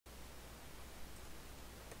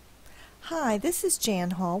Hi, this is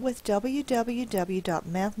Jan Hall with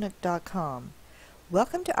www.mathnook.com.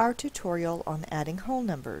 Welcome to our tutorial on adding whole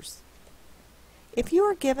numbers. If you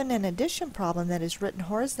are given an addition problem that is written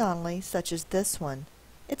horizontally, such as this one,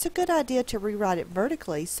 it's a good idea to rewrite it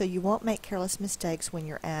vertically so you won't make careless mistakes when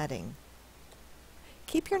you're adding.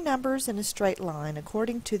 Keep your numbers in a straight line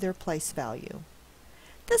according to their place value.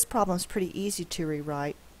 This problem is pretty easy to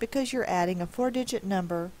rewrite because you're adding a 4-digit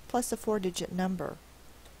number plus a 4-digit number.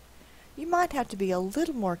 You might have to be a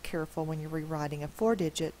little more careful when you're rewriting a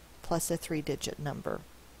 4-digit plus a 3-digit number.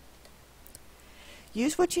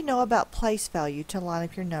 Use what you know about place value to line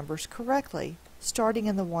up your numbers correctly, starting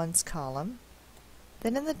in the ones column,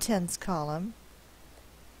 then in the tens column,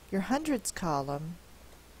 your hundreds column,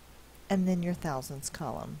 and then your thousands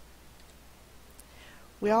column.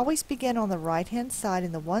 We always begin on the right-hand side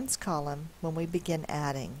in the ones column when we begin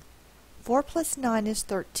adding. 4 plus 9 is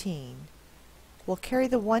 13. We'll carry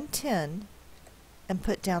the 110 and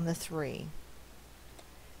put down the 3.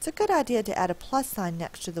 It's a good idea to add a plus sign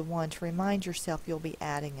next to the 1 to remind yourself you'll be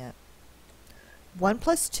adding it. 1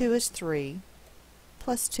 plus 2 is 3,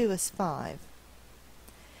 plus 2 is 5.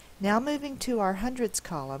 Now moving to our hundreds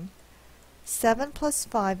column, 7 plus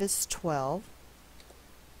 5 is 12.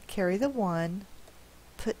 Carry the 1,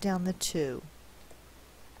 put down the 2.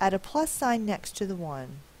 Add a plus sign next to the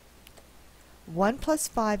 1. 1 plus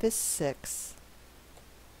 5 is 6.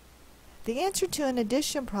 The answer to an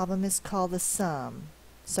addition problem is called the sum.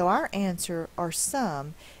 So our answer, our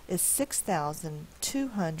sum, is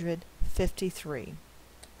 6,253.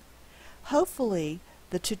 Hopefully,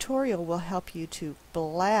 the tutorial will help you to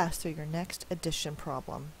blast through your next addition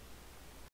problem.